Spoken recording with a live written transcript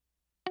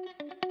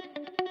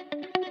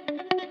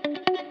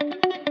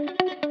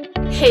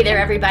Hey there,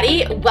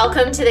 everybody.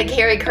 Welcome to the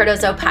Carrie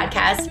Cardozo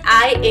podcast.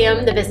 I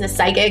am the business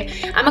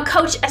psychic. I'm a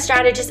coach, a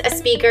strategist, a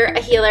speaker, a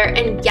healer,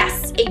 and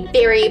yes, a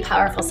very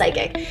powerful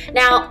psychic.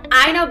 Now,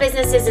 I know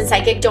businesses and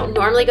psychic don't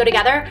normally go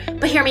together,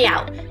 but hear me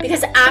out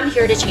because I'm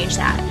here to change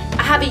that.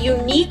 I have a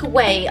unique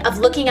way of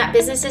looking at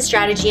business's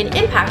strategy and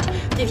impact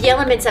through the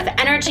elements of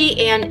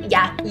energy and,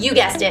 yeah, you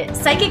guessed it,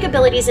 psychic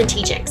abilities and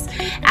teachings.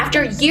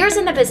 After years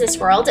in the business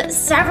world,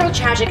 several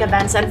tragic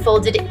events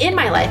unfolded in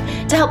my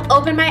life to help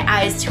open my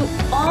eyes to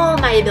all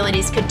my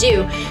abilities could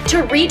do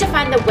to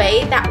redefine the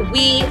way that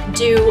we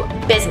do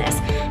business.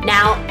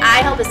 Now,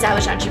 I help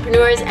established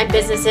entrepreneurs and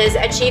businesses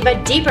achieve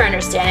a deeper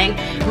understanding,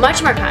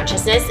 much more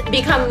consciousness,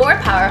 become more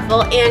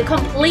powerful, and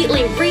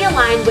completely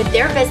realign with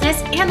their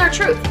business and their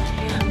truth.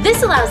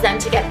 This allows them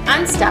to get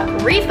unstuck,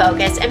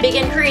 refocus, and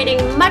begin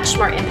creating much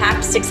more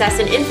impact, success,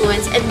 and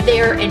influence in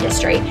their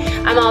industry.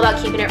 I'm all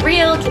about keeping it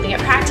real, keeping it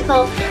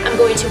practical. I'm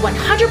going to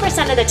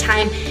 100% of the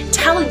time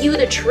tell you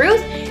the truth,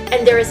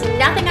 and there is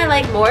nothing I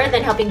like more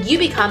than helping you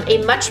become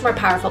a much more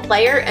powerful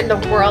player in the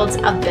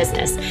world of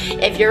business.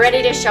 If you're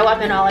ready to show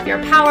up in all of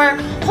your power,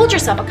 hold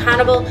yourself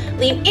accountable,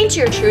 lean into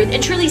your truth,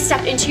 and truly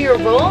step into your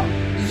role,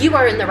 you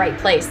are in the right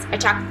place. I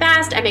talk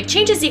fast, I make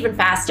changes even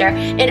faster,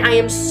 and I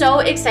am so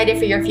excited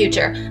for your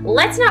future.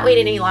 Let's not wait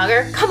any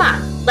longer. Come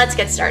on, let's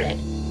get started.